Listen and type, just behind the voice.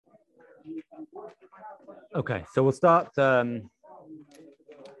Okay, so we'll start the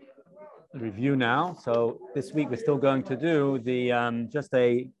review now. So this week we're still going to do the just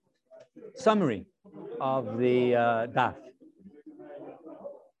a summary of the daf.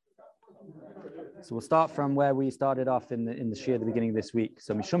 So we'll start from where we started off in the shir at the beginning of this week.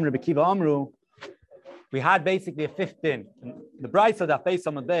 So Mishum Rabbi Kiva Amru, we had basically a fifth din. The brayso daf based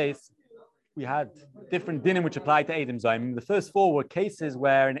on the base, we had different dinim which applied to Eidim Zayim. The first four were cases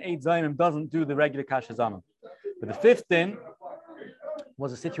where an Eid Zayim doesn't do the regular Kasha Zayim. But the fifth din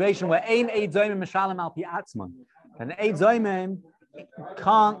was a situation where Ein Eid Zayim Mishalem Al Pi Atzman. An Eid Zayim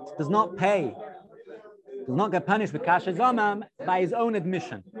does not pay, does not get punished with Kasha Zayim by his own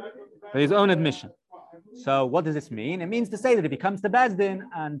admission. So what does this mean? It means to say that if he comes to Bezdin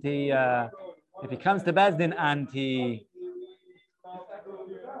and he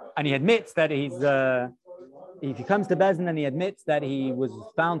admits that if he comes to Bezdin and he admits that he was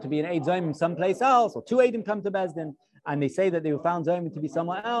found to be an Eid Zayim someplace else, or two Eidim come to Bezdin and they say that they were found Zayim to be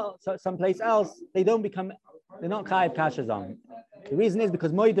somewhere else, someplace else, they're not Chayiv Kasha Zayim. The reason is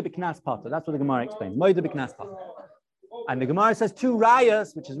because Moida B'Knas Pata. That's what the Gemara explains. Moida B'Knas Pata. And the Gemara says two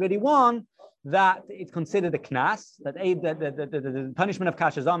rayas, which is really one, that it's considered a knas, that the punishment of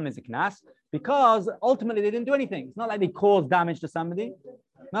Kasha Zayim is a knas, because ultimately they didn't do anything. It's not like they caused damage to somebody.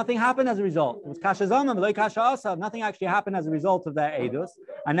 Nothing happened as a result. It was Kasha Zayim, but Kasha Asav. Nothing actually happened as a result of their edus,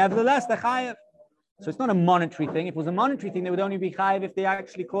 and nevertheless they're chayiv. So it's not a monetary thing. If it was a monetary thing, they would only be chayiv if they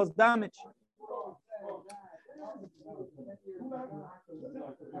actually caused damage.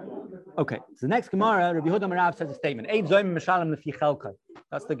 Okay, so the next Gemara, Rabbi Yehuda Marav says a statement. Eid Zayim Mishalem Lefi Chelkai.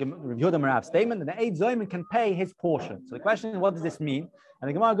 That's the Rabbi Yehuda Marav statement. And the Eid Zayim can pay his portion. So the question is, what does this mean? And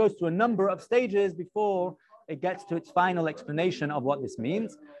the Gemara goes through a number of stages before it gets to its final explanation of what this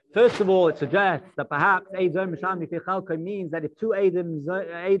means. First of all, it suggests that perhaps Eid Zayim Mishalem Lefi Chelkai means that if two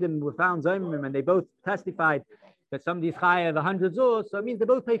Eidim were found Zayimim and they both testified that somebody is chayav 100 zuz, so it means they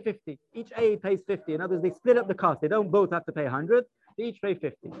both pay 50. Each Eid pays 50. In other words, they split up the cost. They don't both have to pay 100. They each pay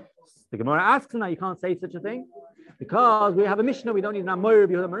 50. The Gemara asks now, you can't say such a thing because we have a Mishnah. We don't need Namoyer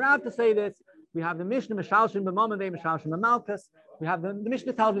Yehuda Marav to say this. We have the Mishnah Meshalshim B'Mamavei Meshalshim B'Malkas. We have the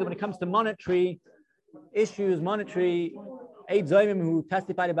Mishnah tells me that when it comes to monetary issues, monetary Eid Zayim who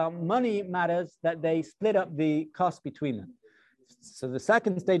testified about money matters, that they split up the cost between them. So the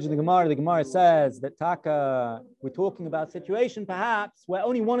second stage of the Gemara says that we're talking about a situation perhaps where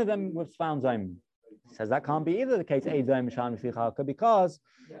only one of them was found Zayim. He says that can't be either the case because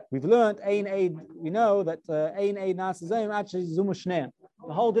we've learned we know that Ein Eid Nas Zayim actually is Zumushneim.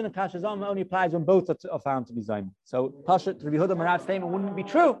 The whole din of Kasha Zayim only applies when both are found to be Zayim. So Pashat Rabbi Yehuda Marav's statement wouldn't be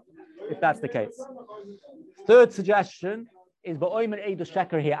true if that's the case. Third suggestion is Ba'oimer Eid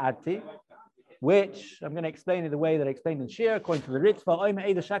Sheker Hi'ati, which I'm going to explain it the way that I explained in Shir. According to the Ritva, Ba'oimer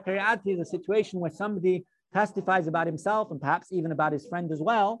Eid Sheker Hi'ati is a situation where somebody testifies about himself and perhaps even about his friend as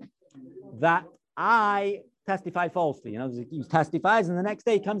well, that I testified falsely. He testifies, and the next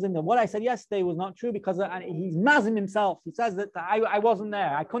day he comes in, and what I said yesterday was not true because he's mazim himself. He says that I wasn't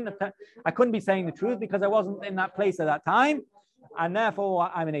there. I couldn't be saying the truth because I wasn't in that place at that time, and therefore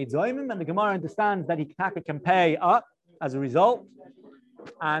I'm an Eid Zayim. And the Gemara understands that he can pay up as a result.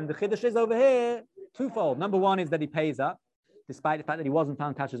 And the chiddush is over here twofold. Number one is that he pays up, despite the fact that he wasn't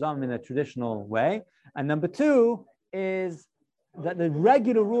found Kasha Zayim in a traditional way. And number two is that the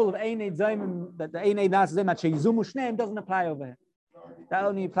regular rule of Ein Eid Zayim, that the Ein Eid Nas Zayim doesn't apply over here. That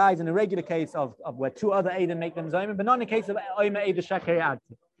only applies in a regular case of where two other Eidim make them Zayim, but not in the case of Oimer Eid Sheker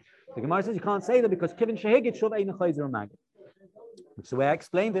Adti. The Gemara says you can't say that because Kivin Shehigit Shuv Ein Chayzer Magid. Which is the way I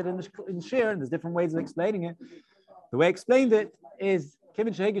explained it in Shir, and there's different ways of explaining it. The way I explained it is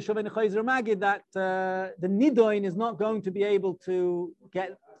Kivin Shehigit Shuv Ein Chayzer Magid, that the Nidoin is not going to be able to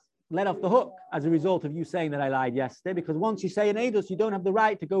get let off the hook as a result of you saying that I lied yesterday, because once you say an edus, you don't have the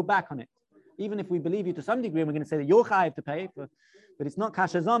right to go back on it. Even if we believe you to some degree, and we're going to say that you're chayiv to pay, but it's not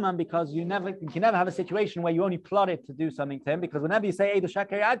kasha zaman, because you can never have a situation where you only plotted to do something to him, because whenever you say edus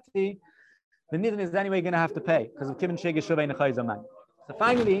shaker adti, the nidin is anyway going to have to pay because of kimin shegir shuv ein chayzer man. So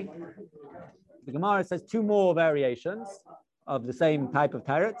finally, the Gemara says two more variations of the same type of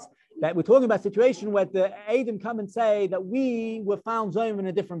tarets. That we're talking about a situation where the Eidim come and say that we were found Zayim in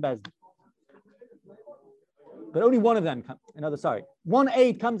a different bezdin. But only one of them one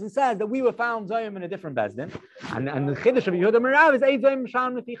Eid comes and says that we were found Zayim in a different bezdin. And the Chiddush of Yehuda Marav is Eid Zayim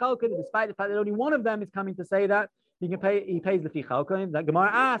Mishalem Lefi Chelkai, despite the fact that only one of them is coming to say that he pays Lefi Chelkai. That Gemara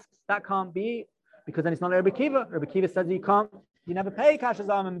asks, that can't be, because then it's not Rabbi Kiva. Rabbi Kiva says you can't you never pay Kasha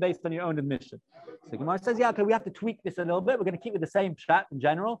Zaman based on your own admission. So Gemara says, yeah, okay, we have to tweak this a little bit. We're going to keep with the same pshat in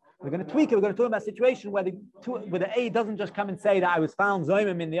general. We're going to tweak it. We're going to talk about a situation where the aid doesn't just come and say that I was found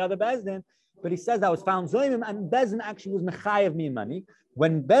zoimim in the other bezdin, but he says I was found zoimim and bezdin actually was mechayev me money.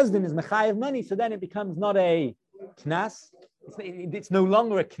 When bezdin is mechayev money, so then it becomes not a knas. It's no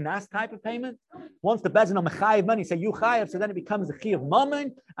longer a knas type of payment. Once the bezdin on mechayev money say you chayev, so then it becomes a chi of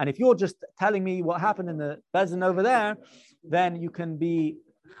mammon. And if you're just telling me what happened in the bezdin over there, then you can be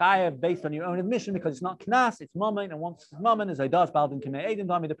chayev based on your own admission because it's not knas, it's mammon. And once it's mammon, as I does baldin k'mei edim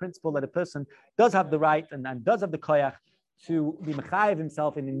dami, the principle that a person does have the right and does have the koyach to be mechayev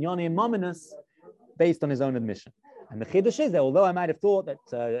himself in inyoni and mammonus based on his own admission. And the chiddush is that although I might have thought that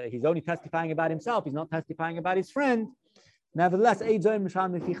he's only testifying about himself, he's not testifying about his friend. Nevertheless, he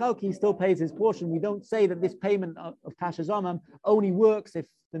still pays his portion. We don't say that this payment of Kasha Zamam only works if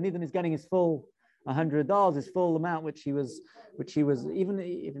the Nidin is getting his full $100, his full amount, which he was, even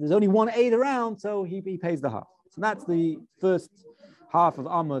if there's only one aid around, so he pays the half. So that's the first half of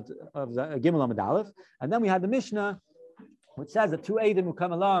Amud of the Gimel Amud Aleph. And then we had the Mishnah, which says that two aidim will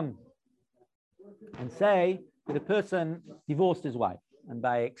come along and say that a person divorced his wife. And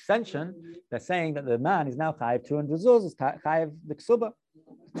by extension, they're saying that the man is now chayiv 200 zuz, is chayiv the ksuba.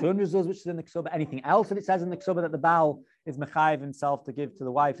 200 zuz, which is in the ksuba. Anything else that it says in the ksuba that the baal is mechayiv himself to give to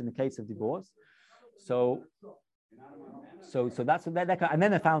the wife in the case of divorce. So that's what they're and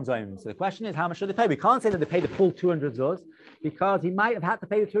then they found zoim. So the question is, how much should they pay? We can't say that they pay the full 200 zuz because he might have had to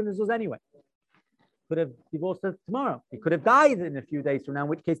pay the 200 zuz anyway. Could have divorced her tomorrow. He could have died in a few days from now, in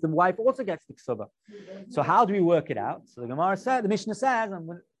which case the wife also gets the ksuba. So how do we work it out? So the Gemara said, the Mishnah says, and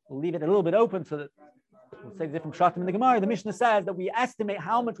we'll leave it a little bit open so that we'll say different shatim in the Gemara. The Mishnah says that we estimate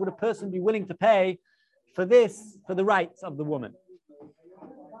how much would a person be willing to pay for this, for the rights of the woman.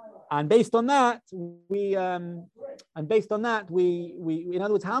 And based on that, we in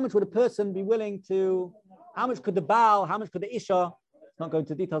other words, how much would a person be willing to, how much could the Baal, how much could the Isha, not going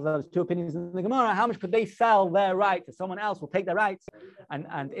into details, there's two opinions in the Gemara, how much could they sell their rights if someone else will take their rights?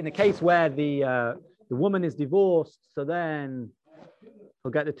 And in the case where the woman is divorced, so then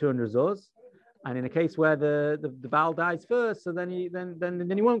he'll get the 200 zuz. And in a case where the Baal dies first, so then he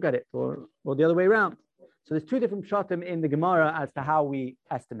won't get it, or the other way around. So there's two different pshatim in the Gemara as to how we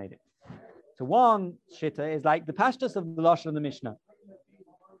estimate it. So one shitta is like the pashtus of the lashon of the Mishnah,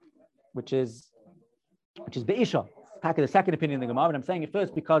 which is be'isha. The second opinion in the Gemara, but I'm saying it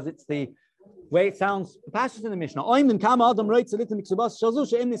first because it's the way it sounds. The pashtus in the Mishnah. How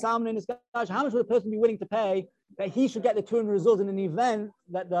much would a person be willing to pay that he should get the 200 results in an event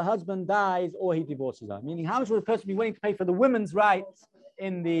that the husband dies or he divorces her? Meaning, how much would a person be willing to pay for the women's rights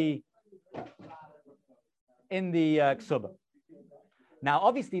in the ksuba? Now,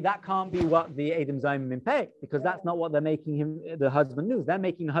 obviously, that can't be what the Edom Zayimim pay because that's not what they're making the husband lose. They're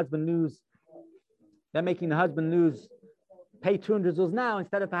making the husband lose. They're making the husband lose, pay 200 zuz now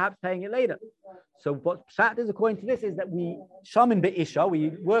instead of perhaps paying it later. So what Pshat is according to this is that we shamin be'isha, we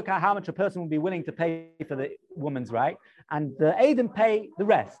work out how much a person will be willing to pay for the woman's right, and the Edom pay the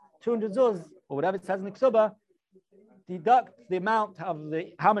rest, 200 zuz or whatever it says in the ksuba, deduct the amount of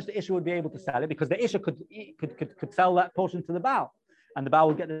how much the Isha would be able to sell it because the Isha could sell that portion to the Baal, and the Baal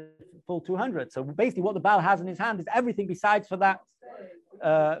would get the full 200. So basically, what the Baal has in his hand is everything besides for that.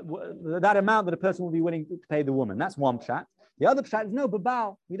 That amount that a person will be willing to pay the woman. That's one pshat. The other pshat is no, but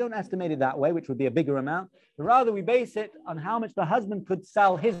Baal, we don't estimate it that way, which would be a bigger amount. But rather, we base it on how much the husband could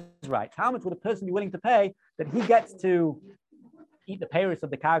sell his rights. How much would a person be willing to pay that he gets to eat the payers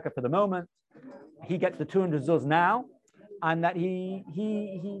of the karka for the moment? He gets the 200 zuz now, and that he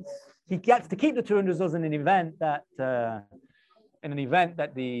gets to keep the 200 zuz in an event that. The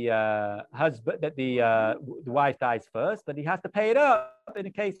wife dies first, but he has to pay it up in a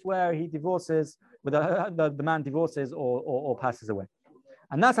case where he divorces, the man divorces or passes away,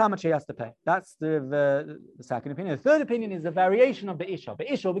 and that's how much he has to pay. That's the second opinion. The third opinion is a variation of the Isha.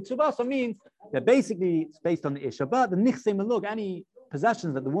 The Isha b'ksubasa means that basically it's based on the Isha, but the nichse malug, any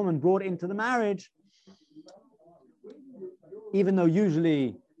possessions that the woman brought into the marriage, even though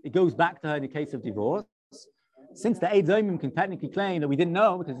usually it goes back to her in the case of divorce. Since the Eid Zomim can technically claim that we didn't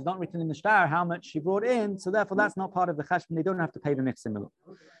know because it's not written in the shtar how much she brought in, so therefore that's not part of the cheshbon. They don't have to pay the next similar.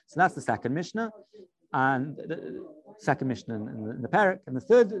 So that's the second Mishnah, and the second Mishnah in the parak. And the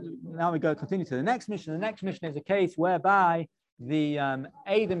third, now we continue to the next Mishnah. The next Mishnah is a case whereby the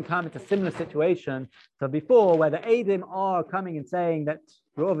Eidim come into a similar situation to before, where the Eidim are coming and saying that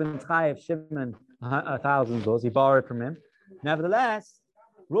Reuven's chayev Shimon 1,000 zuz, he borrowed from him. Nevertheless,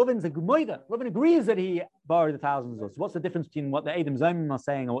 Reuven's a gemoida. Reuven agrees that he borrowed 1,000 zuz. What's the difference between what the Edom Zomim are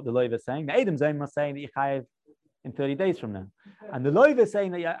saying and what the Loiv is saying? The Edom Zomim are saying that you chayev in 30 days from now. And the loiva is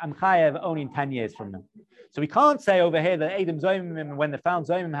saying that I'm chayev only in 10 years from now. So we can't say over here that Edom Zoimim, when they found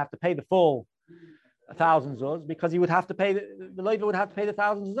Zoimim, have to pay the full 1,000 zuz, because he would have to pay, the loiva would have to pay the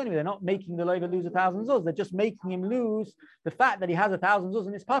 1,000 zuz anyway. They're not making the loiva lose 1,000 zuz. They're just making him lose the fact that he has 1,000 zuz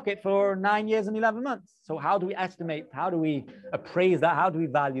in his pocket for 9 years and 11 months. So how do we estimate? How do we appraise that? How do we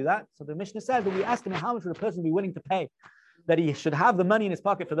value that? So the Mishnah says that we estimate how much would a person be willing to pay, that he should have the money in his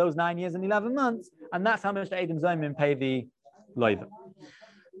pocket for those 9 years and 11 months. And that's how much the Edom Zoimim pay the loiva.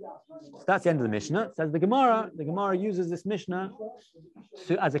 So that's the end of the Mishnah. It says the Gemara uses this Mishnah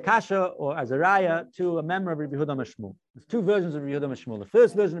as a kasha or as a raya to a member of Rabbi Yehuda Mashmul. There's two versions of Rabbi Yehuda Mashmul. The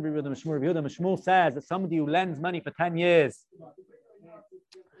first version of Rabbi Yehuda Mashmul says that somebody who lends money for 10 years,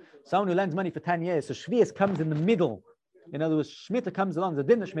 so Shvius comes in the middle. In other words, Shemitah comes along, the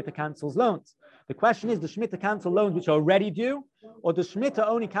din that Shemitah cancels loans. The question is, does Shemitah cancel loans which are already due, or does Shemitah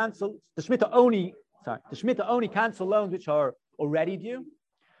only cancel loans which are already due?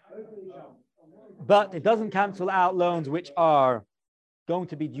 But it doesn't cancel out loans which are going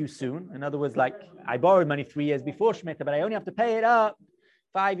to be due soon. In other words, like I borrowed money 3 years before Shemitah, but I only have to pay it up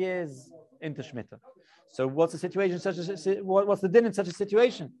 5 years into Shemitah. So what's the situation? What's the din in such a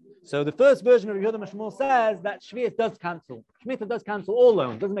situation? So the first version of Yehuda Mashmul says that Shvius does cancel. Shemitah does cancel all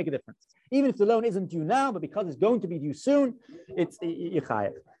loans. Doesn't make a difference. Even if the loan isn't due now, but because it's going to be due soon, it's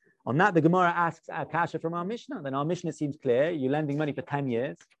Yichayev. On that, the Gemara asks a kasha from our Mishnah. Then our Mishnah seems clear. You're lending money for 10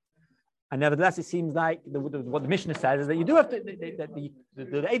 years. And nevertheless, it seems like what the Mishnah says is that you do have to,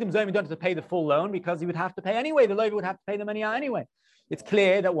 the Edom Zomi don't have to pay the full loan because he would have to pay anyway. The loiva would have to pay the money out anyway. It's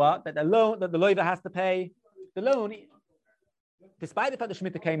clear that that the loiva has to pay the loan, despite the fact that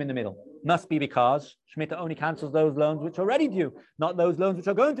Shemitah came in the middle. Must be because Shemitah only cancels those loans which are already due, not those loans which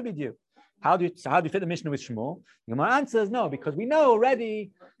are going to be due. How do you fit the Mishnah with Shmuel? The Gemara answers no, because we know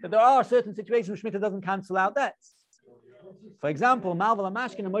already that there are certain situations where Shemitah doesn't cancel out debts. For example, Malval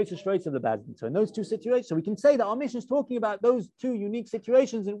Amashkin and Moitzer Shtroitz of the Bezdin. So in those two situations, so we can say that our mission is talking about those two unique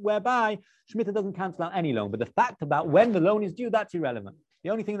situations whereby Shemitah doesn't cancel out any loan. But the fact about when the loan is due, that's irrelevant. The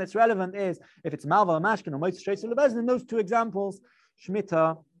only thing that's relevant is if it's Malval Amashkin or Moitzer Shtroitz of the Bezdin. In those two examples,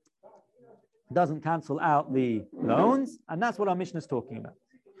 Shemitah doesn't cancel out the loans, and that's what our mission is talking about.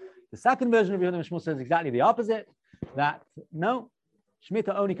 The second version of Yehuda Mashmul says exactly the opposite, that no,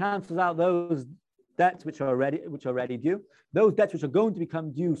 Shemitah only cancels out those debts which are already due. Those debts which are going to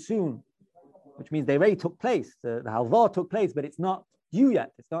become due soon, which means they already took place. The halvah took place, but it's not due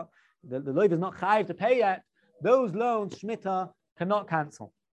yet. It's not, the loiv is not chayiv to pay yet. Those loans, Shemitah cannot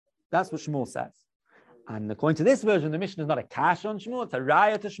cancel. That's what Shmuel says. And according to this version, the Mishnah is not a cash on Shmuel, it's a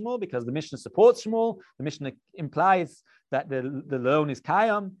raya to Shmuel, because the Mishnah supports Shmuel. The Mishnah implies that the loan is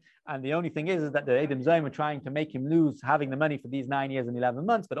kayam, and the only thing is that the Edom Zoim were trying to make him lose having the money for these 9 years and 11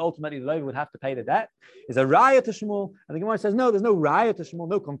 months, but ultimately the loan would have to pay the debt. Is a raya to Shmuel, and the Gemara says no, there's no raya to Shmuel,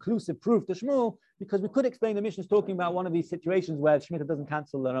 no conclusive proof to Shmuel, because we could explain the Mishnah is talking about one of these situations where Shemitah doesn't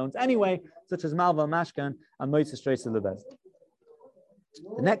cancel the loans anyway, such as Malva Mashkan and Moitzer Shtroitz of the Bezdin.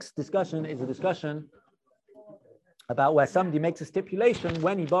 The next discussion is a discussion about where somebody makes a stipulation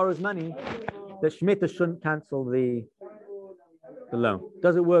when he borrows money that Shemitah shouldn't cancel the loan.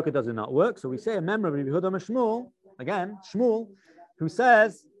 Does it work or does it not work? So we say a member of Rabbi Yehuda Shmuel, again, Shmuel, who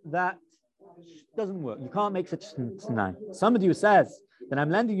says that it doesn't work. You can't make such snai. Somebody who says that I'm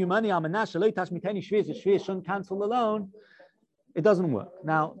lending you money, Shvius shouldn't cancel the loan, it doesn't work.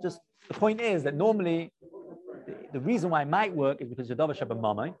 Now, just the point is that normally the reason why it might work is because you're Dover Shabbat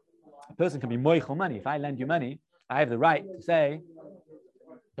Mamai. A person can be moichel money. If I lend you money, I have the right to say,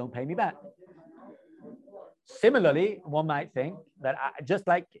 don't pay me back. Similarly, one might think that just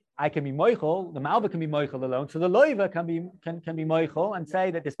like I can be moichel, the malva can be moichel alone, so the loiva can be moichel and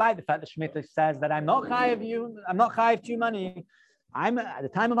say that despite the fact that Shemitah says that I'm not chayiv to you money, I'm at the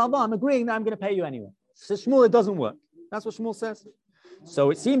time of halva, I'm agreeing that I'm going to pay you anyway. So Shmuel, it doesn't work. That's what Shmuel says.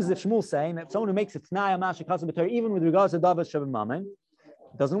 So it seems as if Shmuel's saying that someone who makes a t'nai amash kaseh even with regards to davar shabbat mammon,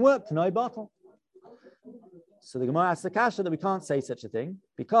 it doesn't work. T'nai bottle. So the Gemara asks the kasha that we can't say such a thing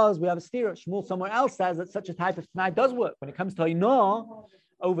because we have a steer. Shmuel somewhere else says that such a type of t'nai does work. When it comes to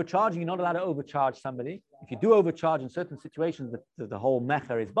overcharging, you're not allowed to overcharge somebody. If you do overcharge in certain situations, the whole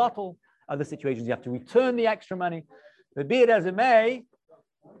mecher is bottle. Other situations, you have to return the extra money. But be it as it may,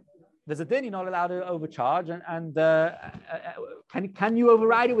 there's a din you're not allowed to overcharge, and can you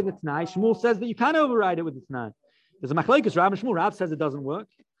override it with the t'nai? Shmuel says that you can override it with the t'nai. There's a machlokes Rav and Shmuel. Rav says it doesn't work.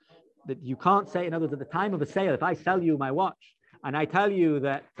 That you can't say, in other words, at the time of a sale, if I sell you my watch and I tell you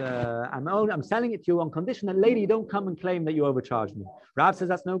that I'm selling it to you on condition that lady, don't come and claim that you overcharged me. Rav says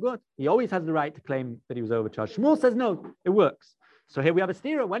that's no good. He always has the right to claim that he was overcharged. Shmuel says no, it works. So here we have a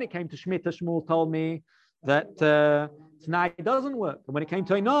steer. When it came to Shemitah, Shmuel told me that Tanai doesn't work. And when it came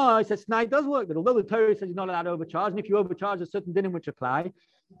to Einar, I said Tanai does work. That although the Torah says you're not allowed to overcharge, and if you overcharge a certain dinim which apply,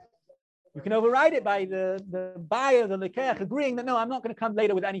 you can override it by the buyer, the lekeach, agreeing that no, I'm not going to come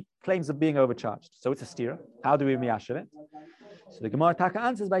later with any claims of being overcharged. So it's a steer. How do we miyashav it? So the Gemara Taka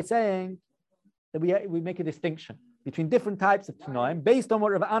answers by saying that we make a distinction between different types of Tanoim based on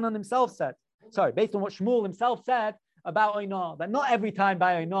what Rav Anan himself said. Sorry, based on what Shmuel himself said about Einar. That not every time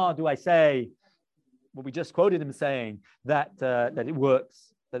by Einar do I say what we just quoted him saying that it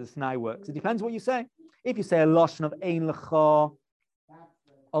works, that the Tanai works. It depends what you say. If you say a lashon of ein lecha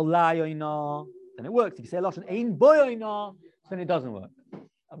olay Einar, then it works. If you say a lashon ein boy Einar, then it doesn't work.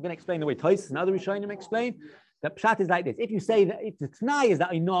 I'm going to explain the way Tais and other Rishonim explain. The pshat is like this. If you say that if the Tanai is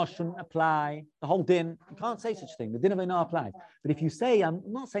that Einar shouldn't apply, the whole din, you can't say such a thing. The din of Einar applies. But if you say, I'm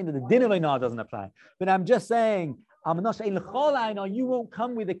not saying that the din of Einar doesn't apply, but I'm just saying, you won't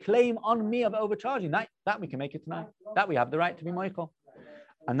come with a claim on me of overcharging. That we can make it tonight. That we have the right to be Michael.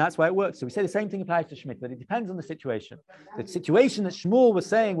 And that's why it works. So we say the same thing applies to Shmit, but it depends on the situation. The situation that Shmuel was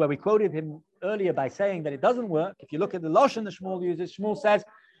saying, where we quoted him earlier by saying that it doesn't work, if you look at the Lashon that Shmuel uses, Shmuel says,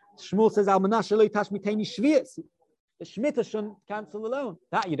 the Shemitah shouldn't cancel the loan.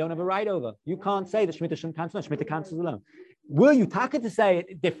 That you don't have a right over. You can't say the Shemitah shouldn't cancel. Shemitah cancels the loan. Were you taka to say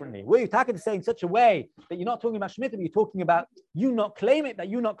it differently? Were you taka to say in such a way that you're not talking about Shemitah, but you're talking about you not claim it, that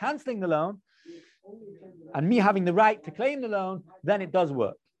you're not canceling the loan, and me having the right to claim the loan, then it does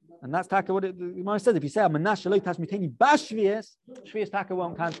work. And that's taka what the Gemara says. If you say Shvius taka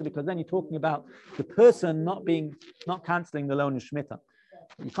won't cancel, because then you're talking about the person not canceling the loan in Shemitah.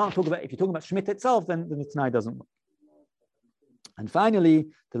 You can't talk about, if you're talking about Shemitah itself, then the Tanai doesn't work. And finally,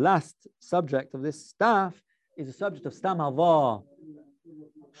 the last subject of this staff is the subject of Stam Halva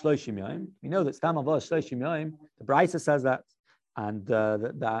Shloshim Yom. We know that Stam Halva Shloshim Yom, the Brisa says that, and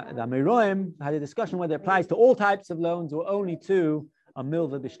the Amiroim had a discussion whether it applies to all types of loans or only to a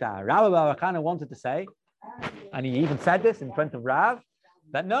milva b'shtar. Rabbi Barakana wanted to say, and he even said this in front of Rav,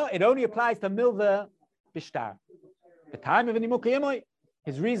 that no, it only applies to milva b'shtar. The time of an imukiyimoy.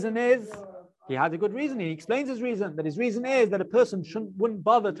 His reason is, he had a good reason. He explains his reason. That his reason is that a person wouldn't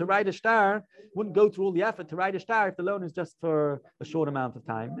bother to write a shtar, wouldn't go through all the effort to write a shtar if the loan is just for a short amount of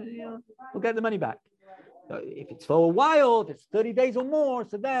time. He'll get the money back. If it's for a while, if it's 30 days or more,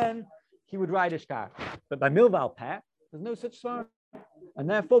 so then he would write a shtar. But by milval peh, there's no such svara. And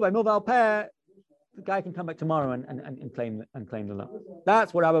therefore, by milval peh, the guy can come back tomorrow and claim the loan.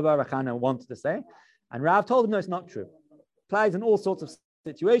 That's what Rabbi Barakana wanted to say. And Rav told him, no, it's not true. Applies in all sorts of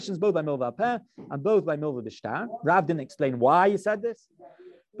situations, both by milva peh and both by milva b'shtar. Rav didn't explain why he said this,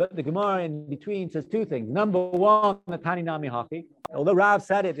 but the Gemara in between says two things. Number one, the Tani Nami Haki. Although Rav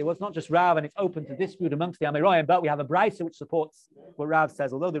said it, it was not just Rav, and it's open to dispute amongst the Amiroyim, but we have a Brisa which supports what Rav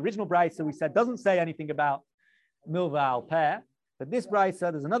says. Although the original Brisa we said doesn't say anything about milva al peh, but this Brisa,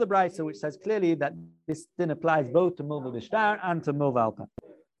 there's another Brisa which says clearly that this din applies both to milva b'shtar and to milva al peh.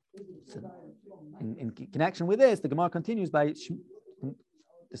 So in connection with this, the Gemara continues by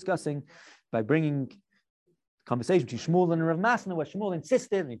discussing, by bringing conversation between Shmuel and Rav Masna, where Shmuel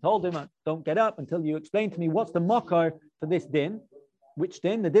insisted, and he told him, don't get up until you explain to me what's the Makkos for this din. Which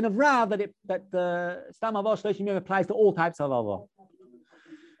din? The din of Rav, that the Stam Halva Shloshim Yom applies to all types of Halva.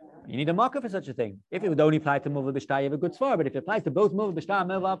 You need a Makkos for such a thing. If it would only apply to Milva b'shtar, you have a good svar, but if it applies to both Milva b'shtar and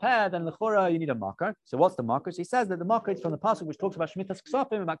Milva peh, then l'chora you need a Makkos. So what's the Makkos? He says that the Makkos from the pasuk which talks about Shmitas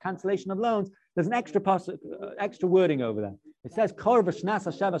Ksofim, about cancellation of loans. There's an extra pasuk, extra wording over there. It says Kor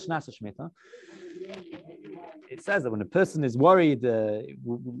v'shnasa sheva shnasa shmita. It says that when a person is worried, the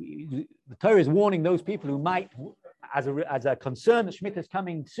Torah is warning those people who might, as a concern that Shemitah is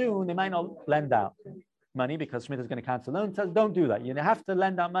coming soon, they might not lend out money because Shemitah is going to cancel loans. It says don't do that. You have to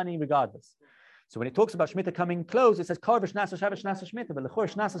lend out money regardless. So when it talks about Shemitah coming close, it says Kor v'shnasa sheva shnasa shmita, but l'chor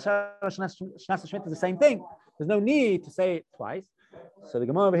shnasa sheva shnasa shmita is the same thing. There's no need to say it twice. So the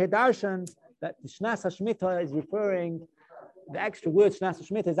Gemara over here darshans that the shnasa shmita is referring. The extra word Shnasa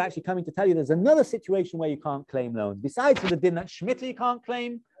Shemitah is actually coming to tell you there's another situation where you can't claim loans. Besides for the din that Shemitah you can't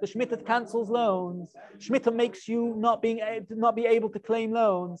claim, the Shemitah cancels loans. Shemitah makes you not be able to claim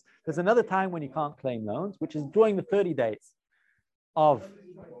loans. There's another time when you can't claim loans, which is during the 30 days of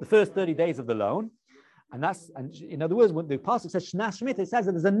the first 30 days of the loan. And in other words, when the pasuk says Shnas Shemitah, it says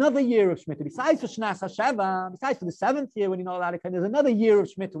that there's another year of Shemitah. Besides for Shnas HaSheva, besides for the 7th year when you're not allowed to claim, there's another year of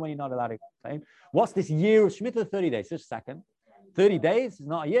Shemitah when you're not allowed to claim. What's this year of Shemitah? 30 days. Just a second. 30 days is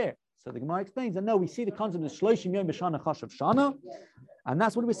not a year. So the Gemara explains that no, we see the concept of Shloshim Yom B'Shana Chashav Shana, and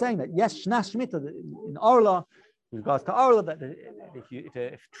that's what we're saying, that yes, Shnas Shemitah in Orla, with regards to Orla, that if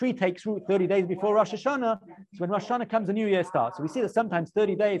a tree takes root 30 days before Rosh Hashanah, so when Rosh Hashanah comes, a new year starts. So we see that sometimes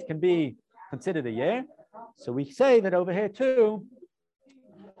 30 days can be considered a year, So we say that over here too,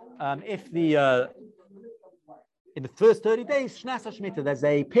 if the in the first 30 days, Shnasa Shemitah, there's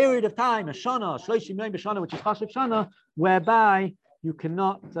a period of time, a Shana, Shloshim Yom b'Shana, which is Chashav Shana, whereby you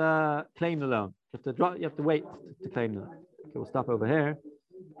cannot claim the loan. You have to wait to claim the loan. Okay, we'll stop over here.